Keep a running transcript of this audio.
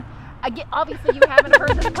Obviously you haven't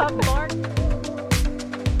heard this pup bark.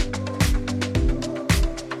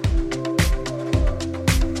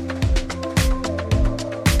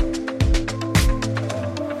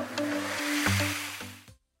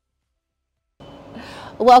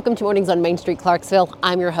 Welcome to Mornings on Main Street Clarksville.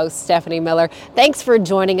 I'm your host, Stephanie Miller. Thanks for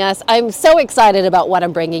joining us. I'm so excited about what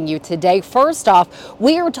I'm bringing you today. First off,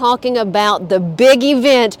 we are talking about the big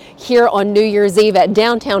event here on New Year's Eve at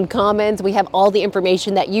Downtown Commons. We have all the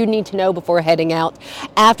information that you need to know before heading out.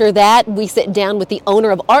 After that, we sit down with the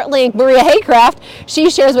owner of ArtLink, Haycraft.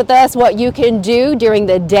 She shares with us what you can do during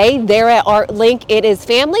the day there at ArtLink. It is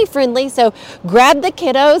family friendly, so grab the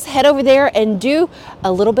kiddos, head over there and do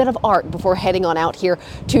a little bit of art before heading on out here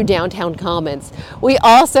to Downtown Commons. We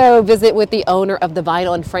also visit with the owner of the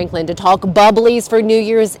Vinyl in Franklin to talk bubblies for New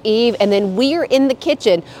Year's Eve, and then we are in the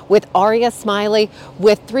kitchen with Arya Smiley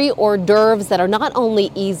with 3 hors d'oeuvres that are not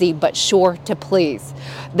only easy but sure to please.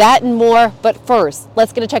 That and more, but first,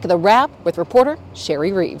 let's get a check of the wrap with reporter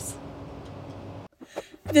Cheri Reeves.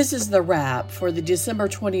 This is the wrap for the December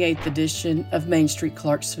 28th edition of Main Street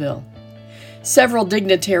Clarksville. Several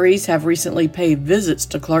dignitaries have recently paid visits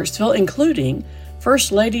to Clarksville, including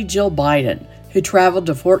First Lady Jill Biden, who traveled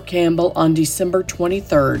to Fort Campbell on December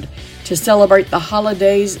 23rd to celebrate the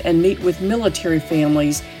holidays and meet with military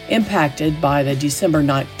families impacted by the December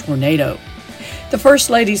 9th tornado. The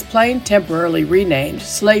First Lady's plane, temporarily renamed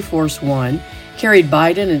Slave Force One, carried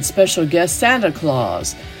Biden and special guest Santa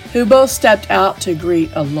Claus, who both stepped out to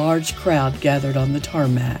greet a large crowd gathered on the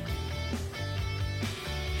tarmac.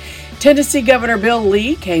 Tennessee Governor Bill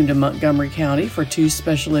Lee came to Montgomery County for 2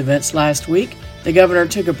 special events last week. The governor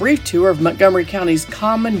took a brief tour of Montgomery County's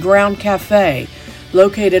Common Ground Cafe,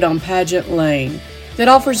 located on Pageant Lane, that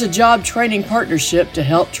offers a job training partnership to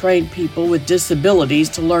help train people with disabilities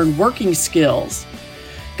to learn working skills.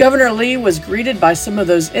 Governor Lee was greeted by some of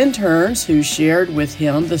those interns who shared with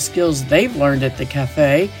him the skills they've learned at the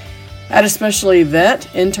cafe. At a special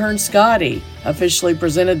event, intern Scotty officially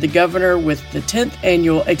presented the governor with the 10th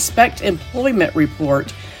annual Expect Employment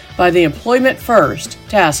Report by the Employment First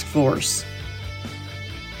Task Force.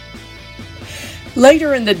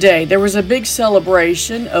 Later in the day, there was a big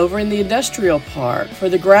celebration over in the industrial park for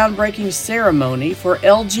the groundbreaking ceremony for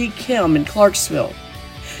LG Chem in Clarksville.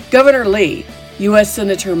 Governor Lee, U.S.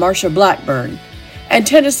 Senator Marsha Blackburn, and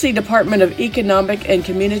Tennessee Department of Economic and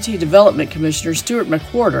Community Development Commissioner Stuart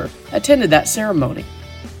McWhorter attended that ceremony.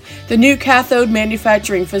 The new cathode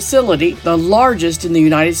manufacturing facility, the largest in the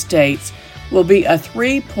United States, will be a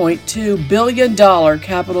 $3.2 billion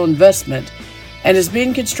capital investment and is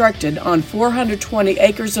being constructed on 420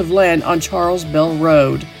 acres of land on Charles Bell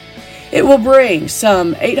Road. It will bring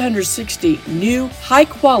some 860 new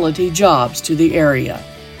high-quality jobs to the area.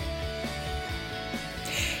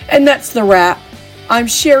 And that's the wrap. I'm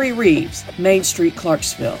Cheri Reeves, Main Street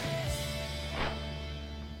Clarksville.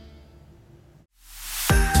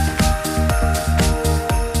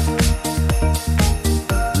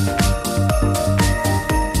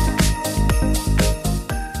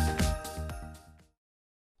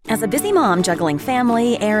 As a busy mom juggling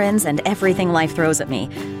family, errands, and everything life throws at me,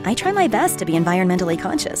 I try my best to be environmentally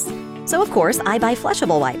conscious. So of course, I buy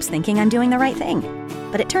flushable wipes thinking I'm doing the right thing.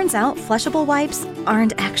 But it turns out flushable wipes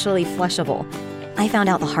aren't actually flushable. I found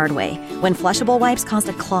out the hard way when flushable wipes caused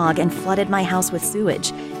a clog and flooded my house with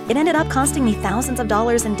sewage. It ended up costing me thousands of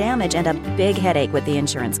dollars in damage and a big headache with the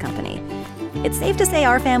insurance company. It's safe to say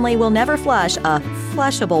our family will never flush a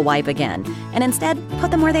flushable wipe again, and instead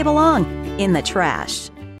put them where they belong, in the trash.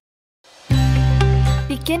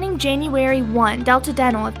 Beginning January 1, Delta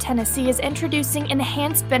Dental of Tennessee is introducing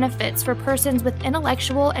enhanced benefits for persons with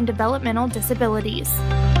intellectual and developmental disabilities.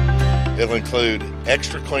 It'll include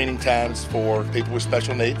extra cleaning times for people with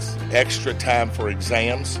special needs, extra time for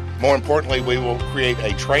exams. More importantly, we will create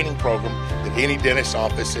a training program that any dentist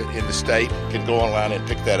office in the state can go online and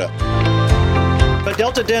pick that up. At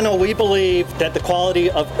Delta Dental, we believe that the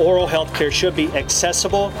quality of oral health care should be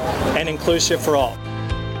accessible and inclusive for all.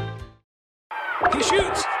 He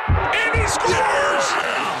shoots, and he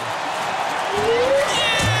scores!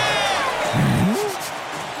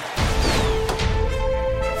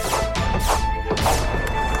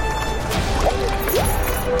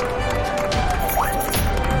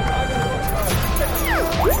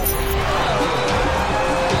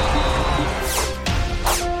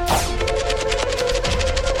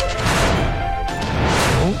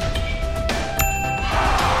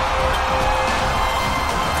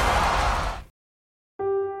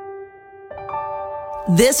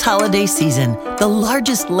 This holiday season, the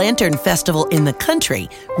largest lantern festival in the country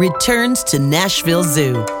returns to Nashville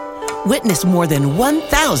Zoo. Witness more than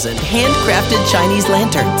 1,000 handcrafted Chinese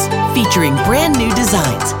lanterns featuring brand new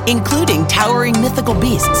designs, including towering mythical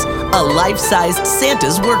beasts, a life-sized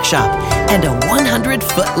Santa's workshop, and a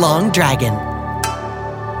 100-foot-long dragon.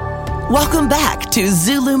 Welcome back to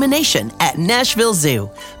Zoolumination at Nashville Zoo.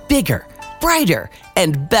 Bigger, brighter,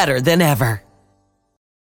 and better than ever.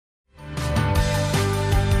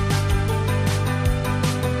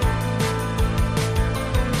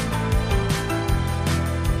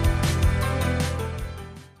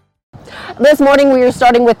 This morning we are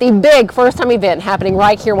starting with the big first-time event happening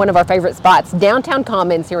right here, one of our favorite spots, Downtown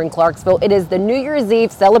Commons here in Clarksville. It is the New Year's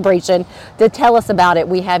Eve celebration. To tell us about it,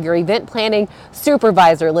 we have your event planning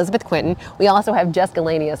supervisor, Elizabeth Quinton. We also have Jessica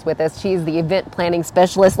Lanius with us. She's the event planning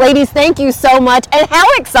specialist. Ladies, thank you so much. And how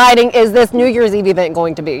exciting is this New Year's Eve event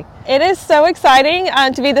going to be? It is so exciting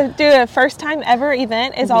to do a first time ever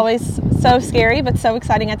event is always so scary, but so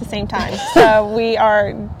exciting at the same time. So we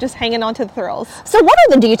are just hanging on to the thrills. So what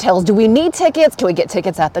are the details? Do we need tickets? Can we get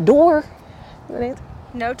tickets at the door?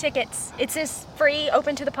 No tickets. It's just free,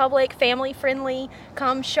 open to the public, family friendly.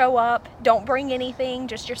 Come show up. Don't bring anything,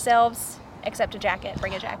 just yourselves. Except a jacket.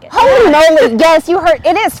 Bring a jacket. Holy moly, yes, you heard,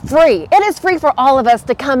 it is free. It is free for all of us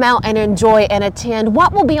to come out and enjoy and attend.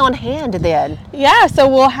 What will be on hand then? Yeah, so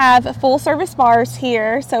we'll have full service bars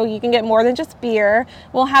here, so you can get more than just beer.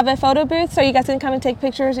 We'll have a photo booth, so you guys can come and take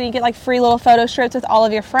pictures, and you get like free little photo strips with all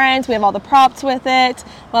of your friends. We have all the props with it.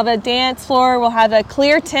 We'll have a dance floor. We'll have a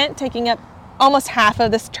clear tent taking up almost half of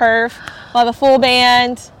this turf. We'll have a full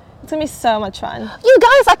band. It's going to be so much fun. You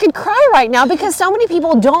guys, I could cry right now because so many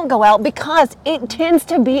people don't go out because it tends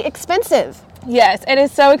to be expensive. Yes, it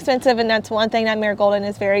is so expensive, and that's one thing that Mayor Golden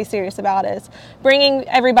is very serious about, is bringing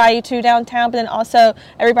everybody to downtown, but then also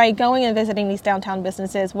everybody going and visiting these downtown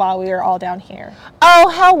businesses while we are all down here. Oh,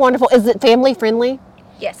 how wonderful. Is it family friendly?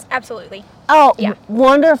 Yes, absolutely. Oh, yeah.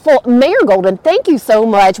 Wonderful. Mayor Golden, thank you so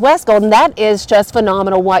much. Wes Golden, that is just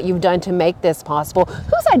phenomenal what you've done to make this possible.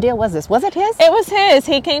 Whose idea was this? Was it his? It was his.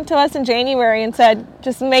 He came to us in January and said,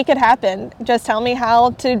 just make it happen. Just tell me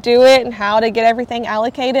how to do it and how to get everything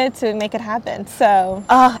allocated to make it happen. So.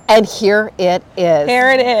 And here it is.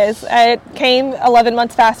 Here it is. It came 11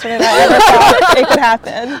 months faster than I ever thought it could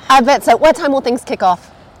happen. I bet so. What time will things kick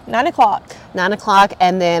off? 9 o'clock. 9 o'clock,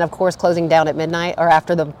 and then, of course, closing down at midnight or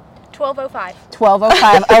after the... 12:05.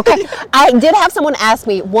 12:05. Okay. I did have someone ask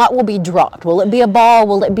me, what will be dropped? Will it be a ball?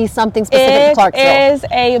 Will it be something specific to Clarksville? It is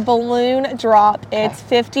a balloon drop. It's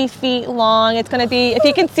 50 feet long. It's going to be, if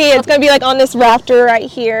you can see it, it's going to be like on this rafter right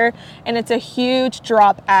here, and it's a huge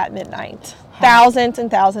drop at midnight. Thousands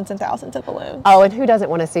and thousands and thousands of balloons. Oh, and who doesn't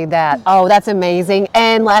want to see that? Oh, that's amazing.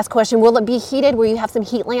 And last question, will it be heated? Will you have some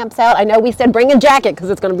heat lamps out? I know we said bring a jacket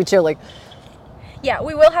because it's going to be chilly. Yeah,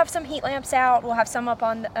 we will have some heat lamps out. We'll have some up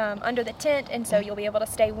on under the tent, and so you'll be able to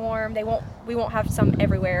stay warm. We won't have some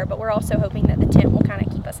everywhere, but we're also hoping that the tent will kind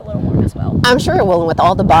of keep us a little warm as well. I'm sure it will, and with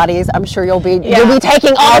all the bodies, I'm sure you'll be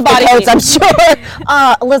taking all the body coats, I'm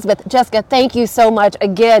sure. Elizabeth, Jessica, thank you so much.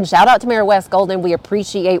 Again, shout out to Mayor Wes Golden. We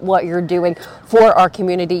appreciate what you're doing for our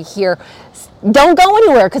community here. Don't go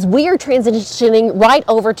anywhere because we are transitioning right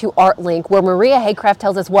over to ArtLink, where Maria Haycraft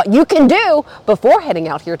tells us what you can do before heading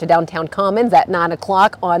out here to Downtown Commons at 9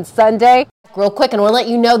 o'clock on Sunday. Real quick, and we'll let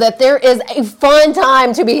you know that there is a fun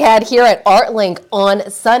time to be had here at ArtLink on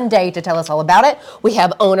Sunday. To tell us all about it, we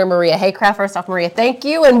have owner Maria Haycraft. First off, Maria, thank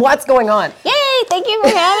you. And what's going on? Yay! Thank you for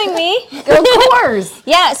having me. Of course.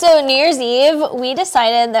 Yeah, so New Year's Eve, we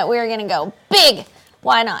decided that we were going to go big.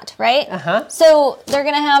 Why not, right? So they're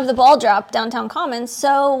going to have the ball drop downtown Commons,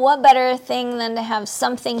 so what better thing than to have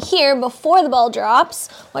something here before the ball drops,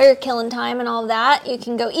 while you're killing time and all of that. You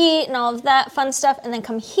can go eat and all of that fun stuff, and then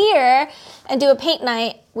come here and do a paint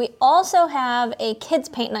night. We also have a kids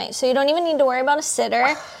paint night, so you don't even need to worry about a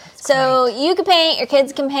sitter. So you can paint, your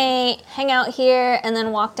kids can paint, hang out here, and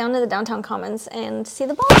then walk down to the downtown Commons and see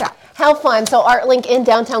the ball drop. How fun. So ArtLink in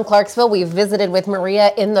downtown Clarksville, we've visited with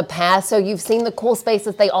Maria in the past, so you've seen the cool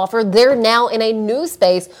spaces they offer. They're now in a new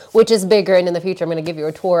space, which is bigger, and in the future I'm going to give you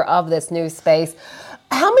a tour of this new space.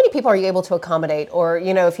 How many people are you able to accommodate? Or,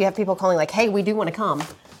 you know, if you have people calling like, hey, we do want to come.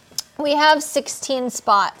 We have 16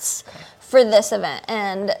 spots for this event,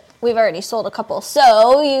 and we've already sold a couple.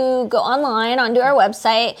 So you go online onto our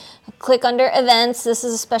website, click under events. This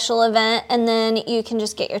is a special event, and then you can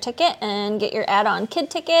just get your ticket and get your add-on kid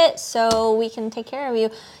ticket so we can take care of you.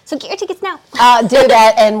 So get your tickets now. Do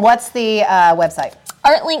that. And what's the website?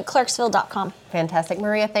 ArtLinkClarksville.com. Fantastic.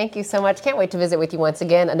 Maria, thank you so much. Can't wait to visit with you once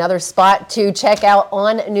again. Another spot to check out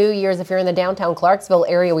on New Year's if you're in the downtown Clarksville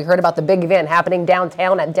area. We heard about the big event happening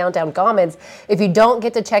downtown at Downtown Commons. If you don't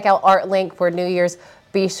get to check out ArtLink for New Year's,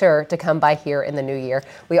 be sure to come by here in the new year.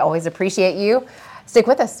 We always appreciate you. Stick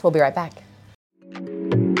with us. We'll be right back.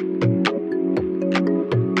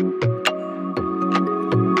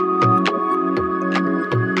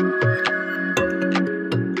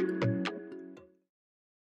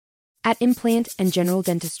 At Implant and General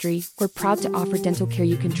Dentistry, we're proud to offer dental care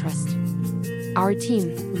you can trust. Our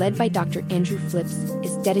team, led by Dr. Andrew Flips,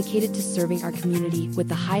 is dedicated to serving our community with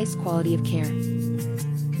the highest quality of care.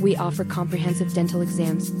 We offer comprehensive dental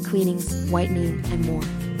exams, cleanings, whitening, and more.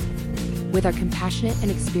 With our compassionate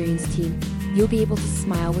and experienced team, you'll be able to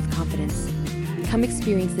smile with confidence. Come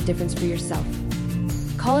experience the difference for yourself.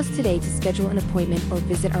 Call us today to schedule an appointment or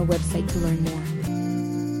visit our website to learn more.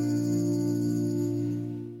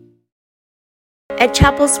 At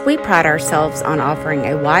Chapel's, we pride ourselves on offering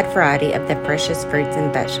a wide variety of the freshest fruits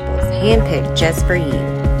and vegetables, handpicked just for you.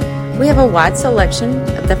 We have a wide selection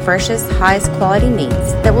of the freshest, highest quality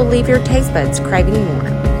meats that will leave your taste buds craving more.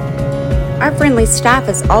 Our friendly staff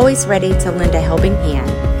is always ready to lend a helping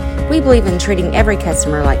hand. We believe in treating every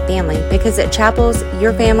customer like family because at Chapel's,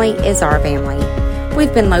 your family is our family.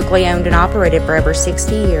 We've been locally owned and operated for over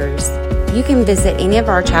 60 years. You can visit any of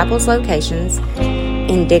our Chapel's locations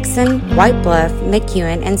in Dixon, White Bluff,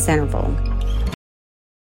 McEwen, and Centerville.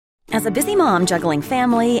 As a busy mom juggling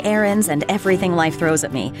family, errands, and everything life throws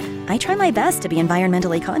at me, I try my best to be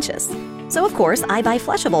environmentally conscious. So of course, I buy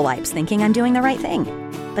flushable wipes thinking I'm doing the right thing.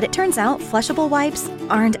 But it turns out flushable wipes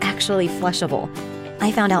aren't actually flushable.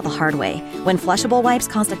 I found out the hard way when flushable wipes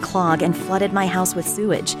caused a clog and flooded my house with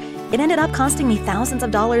sewage. It ended up costing me thousands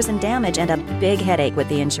of dollars in damage and a big headache with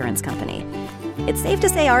the insurance company. It's safe to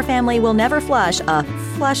say our family will never flush a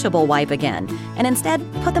flushable wipe again, and instead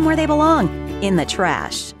put them where they belong, in the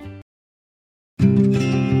trash.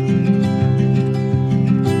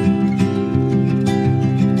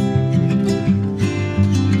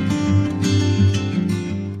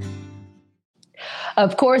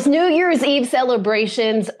 Of course, New Year's Eve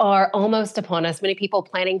celebrations are almost upon us. Many people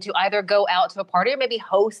planning to either go out to a party or maybe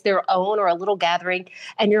host their own or a little gathering.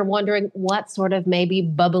 And you're wondering what sort of maybe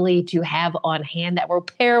bubbly to have on hand that will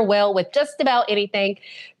pair well with just about anything.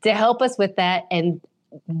 To help us with that and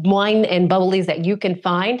wine and bubblies that you can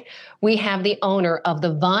find, we have the owner of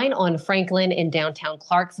the Vine on Franklin in downtown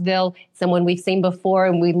Clarksville, someone we've seen before,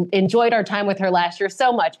 and we enjoyed our time with her last year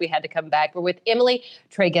so much we had to come back. We're with Emily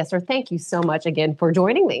Trageser. Thank you so much again for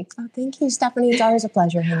joining me. Oh, thank you, Stephanie. It's always a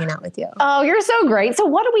pleasure hanging out with you. Oh, you're so great. So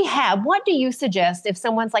what do we have? What do you suggest if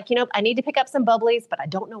someone's like, I need to pick up some bubblies, but I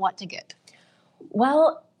don't know what to get?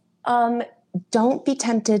 Well, don't be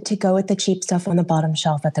tempted to go with the cheap stuff on the bottom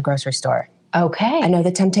shelf at the grocery store. Okay. I know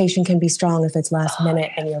the temptation can be strong if it's last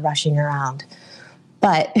minute and you're rushing around,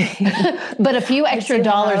 but but a few extra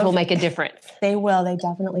dollars will make a difference. They will. They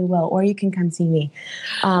definitely will. Or you can come see me.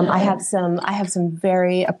 I have some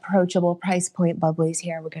very approachable price point bubblies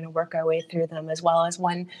here. We're going to work our way through them, as well as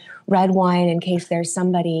one red wine in case there's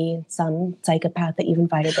some psychopath that you've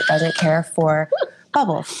invited that doesn't care for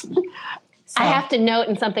bubbles. So, I have to note,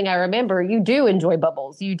 and something I remember, you do enjoy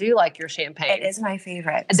bubbles. You do like your champagne. It is my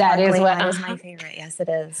favorite. That is my favorite. Yes, it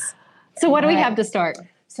is. So what do we have to start?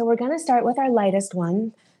 So we're going to start with our lightest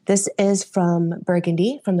one. This is from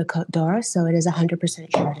Burgundy, from the Côte d'Or, so it is 100%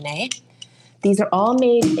 Chardonnay. These are all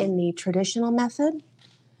made in the traditional method,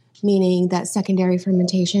 meaning that secondary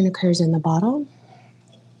fermentation occurs in the bottle.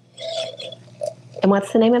 And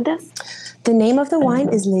what's the name of this? The name of the wine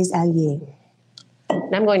is Les Alliés.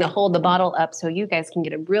 And I'm going to hold the bottle up so you guys can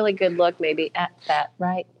get a really good look maybe at that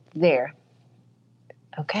right there.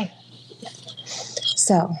 Okay.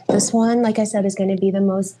 So this one, like I said, is going to be the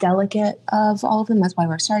most delicate of all of them. That's why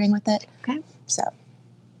we're starting with it. Okay. So.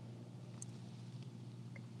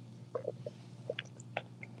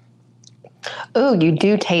 Ooh, you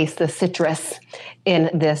do taste the citrus in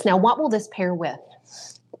this. Now, what will this pair with?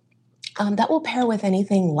 That will pair with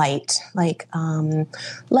anything light, like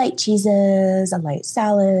light cheeses, a light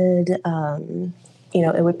salad.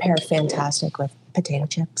 It would pair fantastic with potato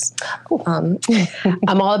chips.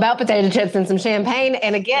 I'm all about potato chips and some champagne.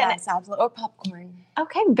 And again, yes, absolutely. Or popcorn.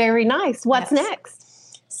 Okay, very nice. What's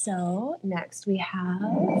next? So next we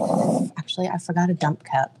have, actually, I forgot a dump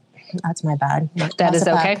cup. That's my bad. That is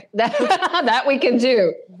okay. That we can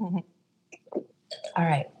do. All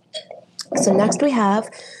right. So next we have,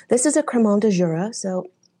 this is a Crémant de Jura. So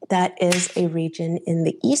that is a region in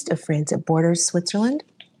the east of France. It borders Switzerland.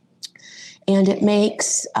 And it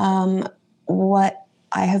makes what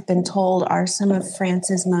I have been told are some of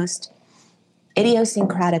France's most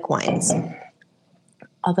idiosyncratic wines.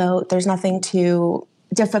 Although there's nothing too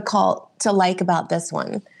difficult to like about this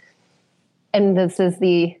one. And this is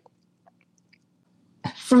the?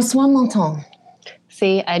 François Monton.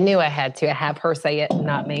 See, I knew I had to have her say it,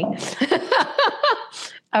 not me.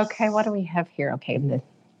 Okay, what do we have here? Okay.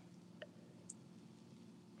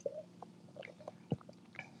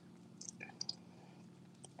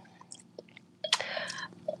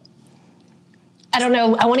 I don't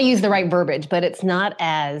know. I want to use the right verbiage, but it's not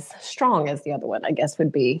as strong as the other one, I guess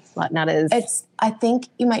would be. Not as... I think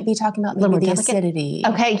you might be talking about maybe the acidity.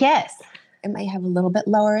 Okay, yes. It might have a little bit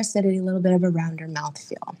lower acidity, a little bit of a rounder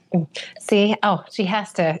mouthfeel. See? Oh, she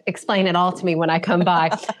has to explain it all to me when I come by.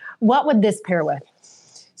 What would this pair with?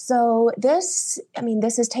 So this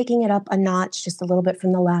is taking it up a notch just a little bit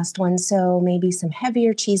from the last one. So maybe some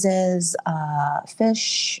heavier cheeses,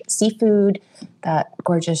 fish, seafood, that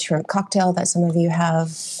gorgeous shrimp cocktail that some of you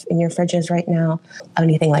have in your fridges right now,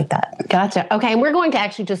 anything like that. Gotcha. Okay, and we're going to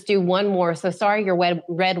actually just do one more. So sorry, your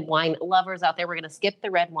red wine lovers out there. We're going to skip the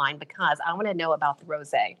red wine because I want to know about the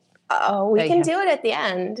rosé. Oh, we can do it at the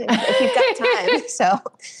end if you've got time. So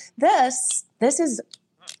this is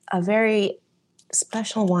a very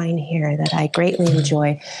special wine here that I greatly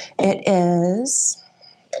enjoy. It is,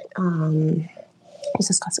 okay.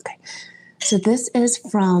 So this is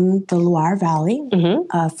from the Loire Valley,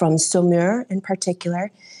 from Saumur in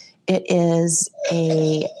particular. It is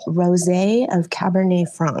a rosé of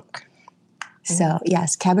Cabernet Franc. So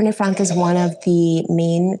yes, Cabernet Franc is one of the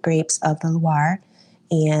main grapes of the Loire,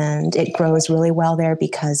 and it grows really well there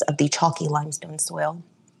because of the chalky limestone soil.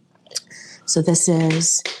 So this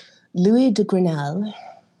is Louis de Grenelle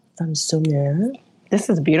from Saumur. This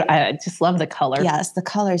is beautiful. I just love the color. Yes, the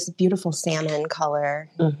color is a beautiful salmon color.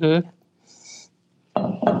 Mm-hmm.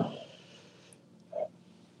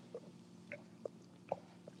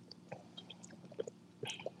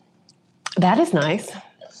 That is nice.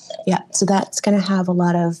 Yeah, so that's going to have a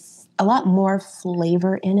lot more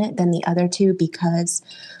flavor in it than the other two because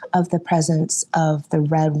of the presence of the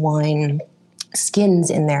red wine skins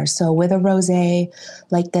in there. So with a rosé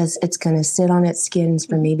like this, it's going to sit on its skins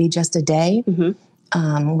for maybe just a day,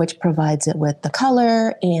 which provides it with the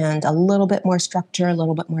color and a little bit more structure, a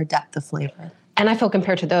little bit more depth of flavor. And I feel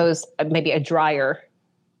compared to those, maybe a little drier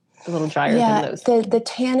than those. The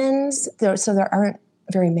tannins, there aren't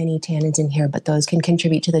very many tannins in here, but those can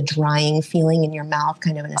contribute to the drying feeling in your mouth,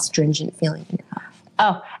 kind of an astringent feeling in your mouth.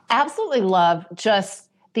 Oh, absolutely love just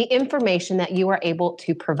the information that you are able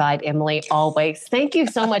to provide, Emily, always. Thank you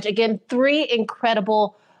so much. Again, 3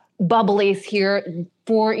 incredible bubblies here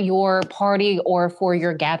for your party or for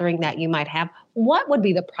your gathering that you might have. What would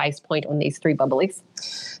be the price point on these 3 bubblies?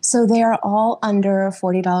 So they are all under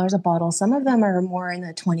 $40 a bottle. Some of them are more in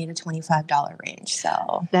the $20 to $25 range.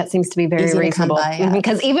 So that seems to be very reasonable.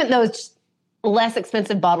 Because even those less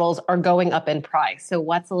expensive bottles are going up in price. So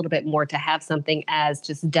what's a little bit more to have something as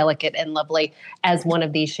just delicate and lovely as one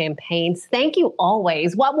of these champagnes? Thank you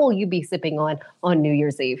always. What will you be sipping on New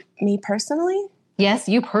Year's Eve? Me personally? Yes,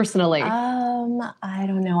 you personally. I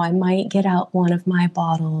don't know. I might get out one of my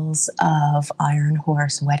bottles of Iron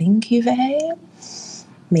Horse Wedding Cuvée.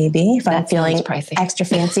 Maybe if I'm feeling pricey. Extra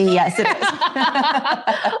fancy. Yes, it is.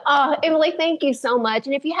 Emily, thank you so much.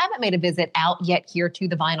 And if you haven't made a visit out yet here to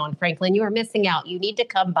the Vine on Franklin, you are missing out. You need to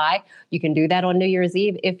come by. You can do that on New Year's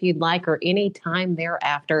Eve if you'd like, or any time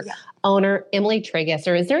thereafter. Yeah. Owner Emily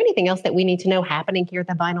Trageser. Is there anything else that we need to know happening here at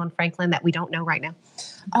the Vine on Franklin that we don't know right now?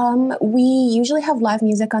 We usually have live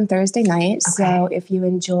music on Thursday nights. Okay. So if you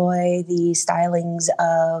enjoy the stylings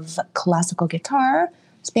of classical guitar,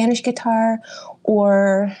 Spanish guitar,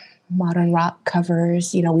 or modern rock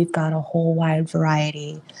covers, we've got a whole wide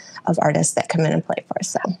variety of artists that come in and play for us.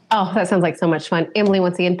 So. Oh, that sounds like so much fun. Emily,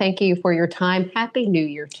 once again, thank you for your time. Happy New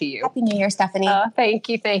Year to you. Happy New Year, Stephanie. Thank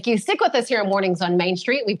you. Stick with us here on Mornings on Main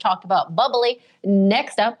Street. We've talked about bubbly.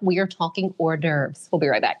 Next up, we are talking hors d'oeuvres. We'll be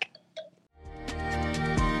right back.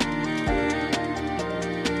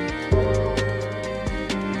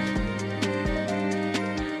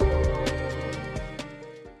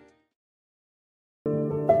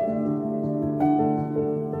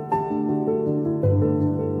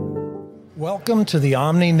 Welcome to the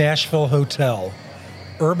Omni Nashville Hotel.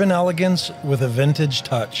 Urban elegance with a vintage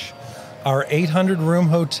touch. Our 800-room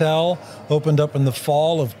hotel opened up in the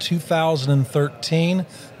fall of 2013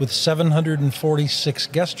 with 746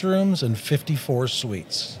 guest rooms and 54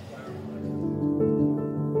 suites.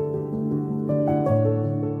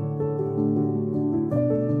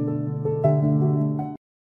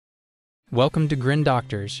 Welcome to Grin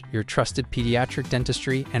Doctors, your trusted pediatric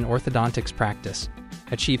dentistry and orthodontics practice.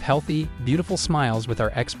 Achieve healthy, beautiful smiles with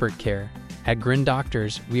our expert care. At Grin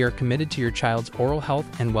Doctors, we are committed to your child's oral health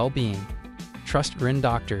and well-being. Trust Grin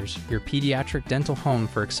Doctors, your pediatric dental home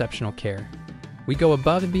for exceptional care. We go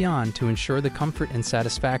above and beyond to ensure the comfort and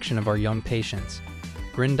satisfaction of our young patients.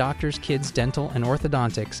 Grin Doctors Kids Dental and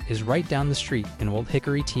Orthodontics is right down the street in Old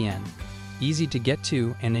Hickory, TN. Easy to get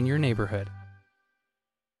to and in your neighborhood.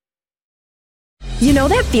 You know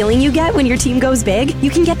that feeling you get when your team goes big?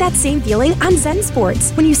 You can get that same feeling on Zen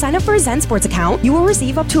Sports. When you sign up for a Zen Sports account, you will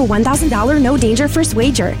receive up to a $1,000 no-danger first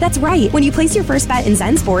wager. That's right. When you place your first bet in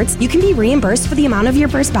Zen Sports, you can be reimbursed for the amount of your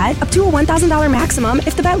first bet up to a $1,000 maximum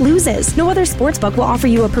if the bet loses. No other sportsbook will offer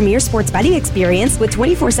you a premier sports betting experience with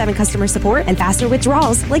 24/7 customer support and faster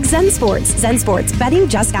withdrawals like Zen Sports. Zen Sports. Betting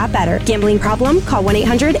just got better. Gambling problem? Call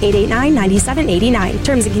 1-800-889-9789.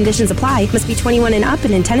 Terms and conditions apply. Must be 21 and up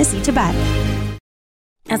and in Tennessee to bet.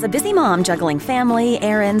 As a busy mom juggling family,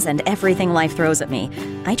 errands, and everything life throws at me,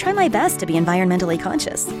 I try my best to be environmentally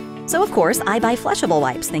conscious. So of course, I buy flushable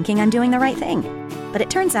wipes thinking I'm doing the right thing. But it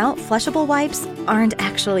turns out flushable wipes aren't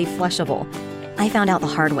actually flushable. I found out the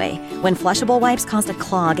hard way when flushable wipes caused a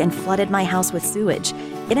clog and flooded my house with sewage.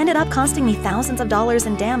 It ended up costing me thousands of dollars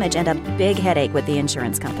in damage and a big headache with the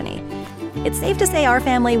insurance company. It's safe to say our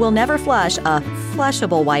family will never flush a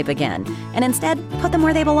flushable wipe again, and instead put them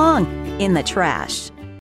where they belong, in the trash.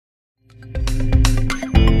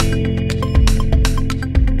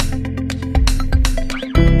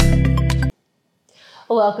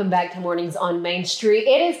 Welcome back to Mornings on Main Street.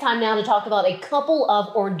 It is time now to talk about a couple of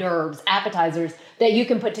hors d'oeuvres, appetizers that you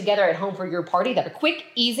can put together at home for your party that are quick,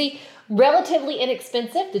 easy, relatively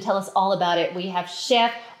inexpensive. To tell us all about it, we have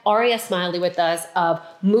Chef Arya Smiley with us of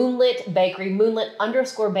Moonlit Bakery,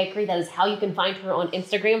 Moonlit_Bakery. That is how you can find her on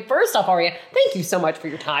Instagram. First off, Arya, thank you so much for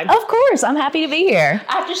your time. Of course, I'm happy to be here.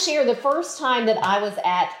 I have to share the first time that I was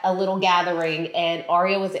at a little gathering and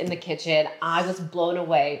Arya was in the kitchen, I was blown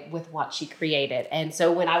away with what she created. And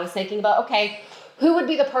so when I was thinking about, okay, who would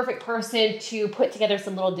be the perfect person to put together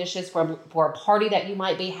some little dishes for a party that you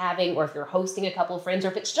might be having, or if you're hosting a couple of friends, or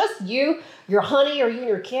if it's just you, your honey, or you and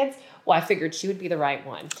your kids, well, I figured she would be the right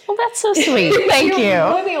one. Well, that's so sweet. Thank you.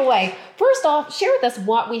 Blew me away. First off, share with us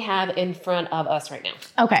what we have in front of us right now.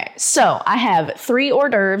 Okay, so I have 3 hors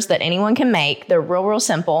d'oeuvres that anyone can make. They're real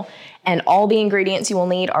simple, and all the ingredients you will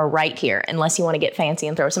need are right here, unless you want to get fancy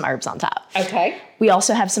and throw some herbs on top. Okay. We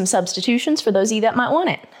also have some substitutions for those of you that might want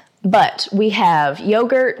it. But we have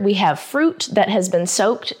yogurt, we have fruit that has been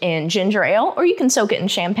soaked in ginger ale, or you can soak it in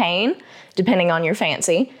champagne, depending on your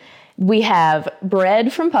fancy. We have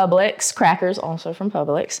bread from Publix, crackers also from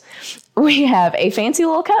Publix. We have a fancy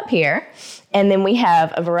little cup here, and then we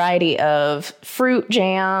have a variety of fruit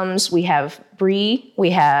jams. We have brie,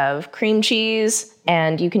 we have cream cheese,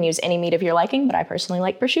 and you can use any meat of your liking, but I personally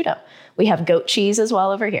like prosciutto. We have goat cheese as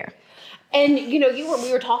well over here. And we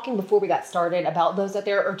were talking before we got started about those that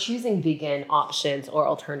there are choosing vegan options or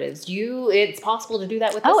alternatives. It's possible to do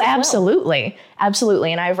that with this as well. Absolutely.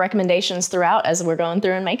 Absolutely. And I have recommendations throughout as we're going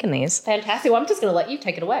through and making these. Fantastic. Well, I'm just going to let you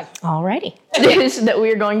take it away. Alrighty. The dish that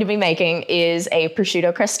we're going to be making is a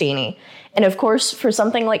prosciutto crostini. And of course, for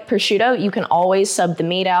something like prosciutto, you can always sub the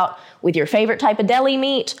meat out with your favorite type of deli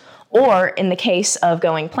meat, or in the case of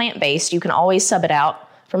going plant-based, you can always sub it out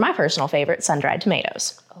for my personal favorite, sun-dried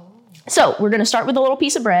tomatoes. So we're going to start with a little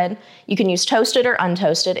piece of bread. You can use toasted or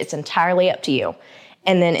untoasted. It's entirely up to you.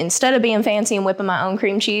 And then instead of being fancy and whipping my own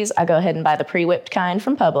cream cheese, I go ahead and buy the pre-whipped kind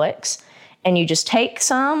from Publix. And you just take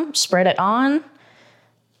some, spread it on.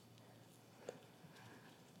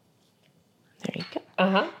 There you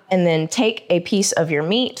go. And then take a piece of your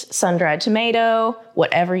meat, sun-dried tomato,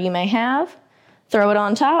 whatever you may have, throw it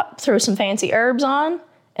on top, throw some fancy herbs on,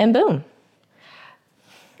 and boom.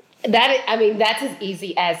 That's as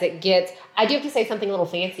easy as it gets. I do have to say something a little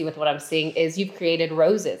fancy with what I'm seeing is you've created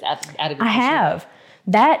roses out of your I have.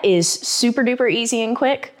 That is super duper easy and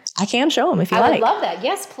quick. I can show them if you like. I would love that.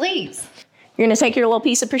 Yes, please. You're going to take your little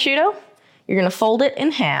piece of prosciutto. You're going to fold it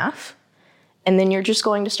in half. And then you're just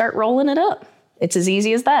going to start rolling it up. It's as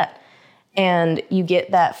easy as that. And you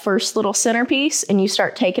get that first little centerpiece and you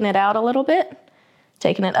start taking it out a little bit,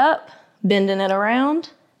 taking it up, bending it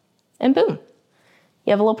around, and boom. You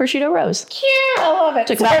have a little prosciutto rose. Cute. I love it.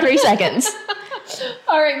 Took about 3 seconds.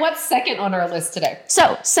 All right. What's second on our list today?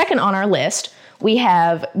 So second on our list, we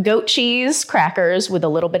have goat cheese crackers with a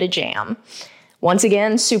little bit of jam. Once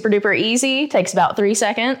again, super duper easy. Takes about 3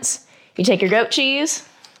 seconds. You take your goat cheese.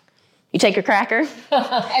 You take your cracker.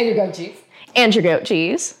 And your goat cheese. And your goat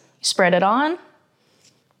cheese. You spread it on.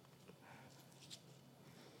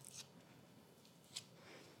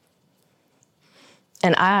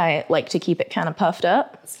 And I like to keep it kind of puffed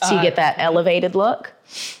up so you get that elevated look.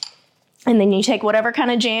 And then you take whatever kind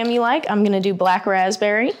of jam you like. I'm going to do black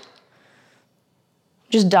raspberry.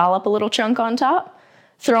 Just dollop a little chunk on top.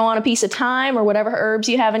 Throw on a piece of thyme or whatever herbs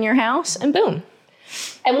you have in your house, and boom.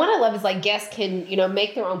 And what I love is like guests can,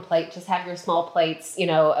 make their own plate. Just have your small plates,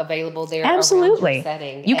 available there. Absolutely. Around your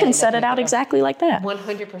setting. You can set it out exactly like that.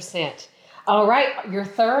 100%. All right. Your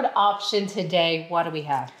third option today, what do we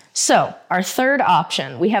have? So our third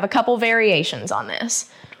option, we have a couple variations on this.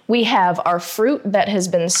 We have our fruit that has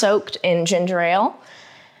been soaked in ginger ale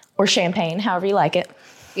or champagne, however you like it.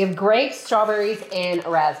 You have grapes, strawberries, and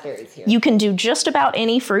raspberries here. You can do just about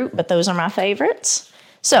any fruit, but those are my favorites.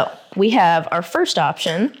 So we have our first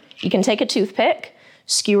option. You can take a toothpick,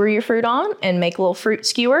 skewer your fruit on, and make little fruit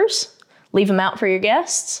skewers. Leave them out for your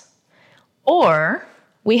guests. Or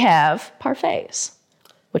we have parfaits,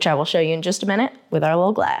 which I will show you in just a minute with our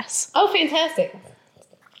little glass. Oh, fantastic.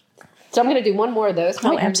 So I'm going to do one more of those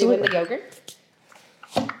while you're doing the yogurt.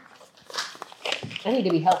 I need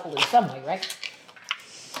to be helpful in some way, right?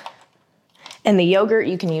 And the yogurt,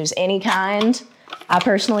 you can use any kind. I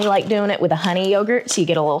personally like doing it with a honey yogurt, so you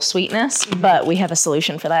get a little sweetness, but we have a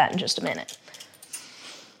solution for that in just a minute.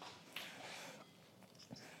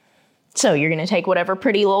 So you're going to take whatever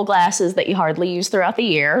pretty little glasses that you hardly use throughout the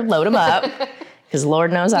year, load them up, because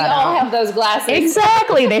Lord knows I don't. We all have those glasses.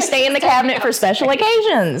 Exactly. They stay in the cabinet for special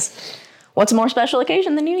occasions. What's a more special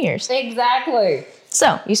occasion than New Year's? Exactly.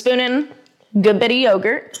 So you spoon in a good bit of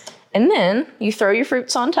yogurt, and then you throw your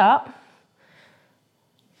fruits on top.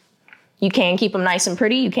 You can keep them nice and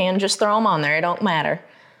pretty. You can just throw them on there. It don't matter.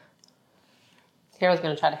 Carol's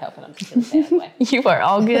going to try to help it. I'm just going to say it that way. You are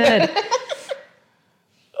all good.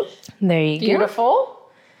 There you go.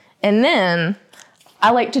 Beautiful. And then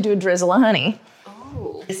I like to do a drizzle of honey.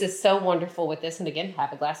 Oh, this is so wonderful with this. And again,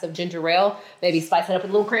 have a glass of ginger ale. Maybe spice it up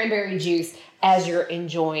with a little cranberry juice as you're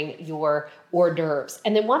enjoying your hors d'oeuvres.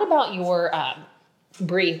 And then what about your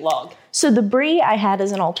brie log? So the brie I had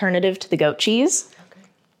as an alternative to the goat cheese.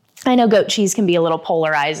 I know goat cheese can be a little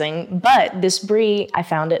polarizing, but this brie, I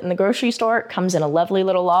found it in the grocery store. It comes in a lovely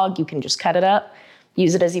little log. You can just cut it up,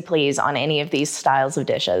 use it as you please on any of these styles of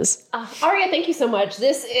dishes. Arya, thank you so much.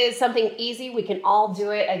 This is something easy. We can all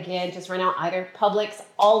do it. Again, just run out either Publix,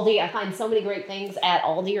 Aldi. I find so many great things at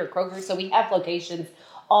Aldi or Kroger. So we have locations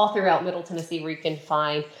all throughout Middle Tennessee where you can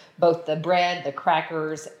find both the bread, the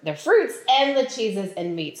crackers, the fruits, and the cheeses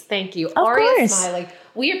and meats. Thank you. Arya Smiley,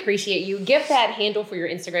 we appreciate you. Give that handle for your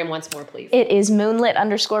Instagram once more, please. It is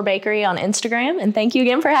moonlit_bakery on Instagram, and thank you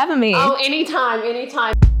again for having me. Oh, anytime,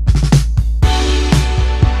 anytime.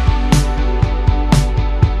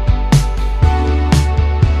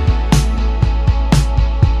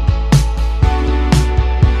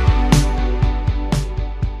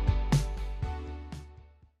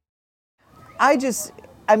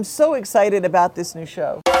 I'm so excited about this new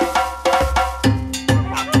show.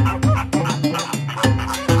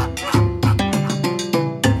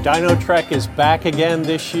 Dino Trek is back again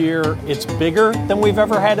this year. It's bigger than we've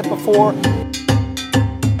ever had it before.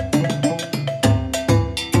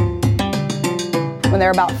 When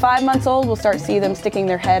they're about 5 months old, we'll start seeing them sticking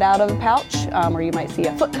their head out of a pouch, or you might see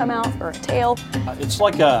a foot come out or a tail. It's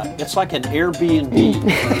like an Airbnb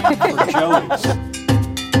for Joey's.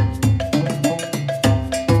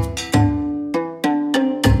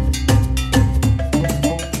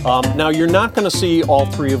 Now, you're not going to see all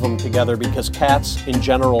three of them together because cats in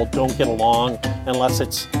general don't get along unless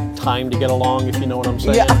it's time to get along, if you know what I'm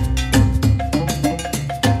saying. Yeah.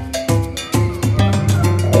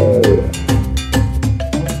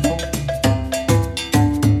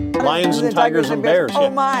 Lions and tigers and bears. Oh,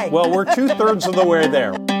 my. Well, we're 2/3 of the way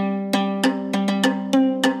there.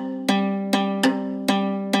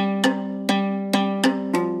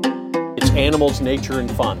 It's animals, nature, and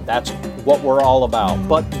fun. That's what we're all about.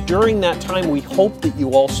 But during that time, we hope that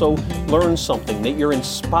you also learn something, that you're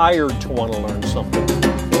inspired to want to learn something.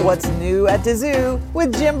 What's new at the zoo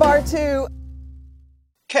with Jim Bar 2.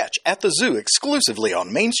 Catch At the Zoo exclusively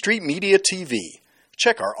on Main Street Media TV.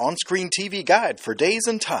 Check our on-screen TV guide for days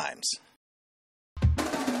and times.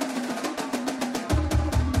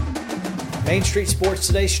 Main Street Sports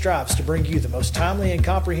Today strives to bring you the most timely and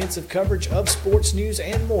comprehensive coverage of sports news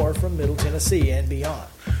and more from Middle Tennessee and beyond.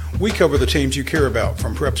 We cover the teams you care about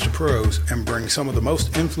from preps to pros and bring some of the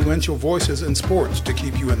most influential voices in sports to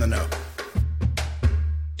keep you in the know.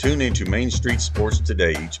 Tune into Main Street Sports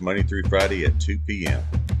Today each Monday through Friday at 2 p.m.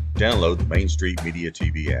 Download the Main Street Media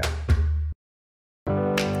TV app.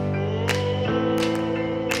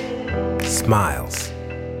 Smiles.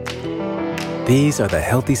 These are the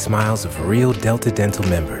healthy smiles of real Delta Dental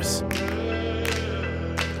members.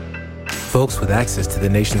 Folks with access to the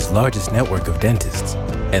nation's largest network of dentists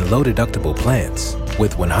and low-deductible plans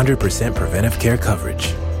with 100% preventive care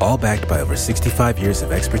coverage, all backed by over 65 years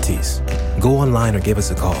of expertise. Go online or give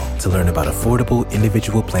us a call to learn about affordable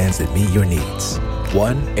individual plans that meet your needs.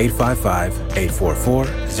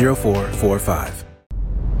 1-855-844-0445.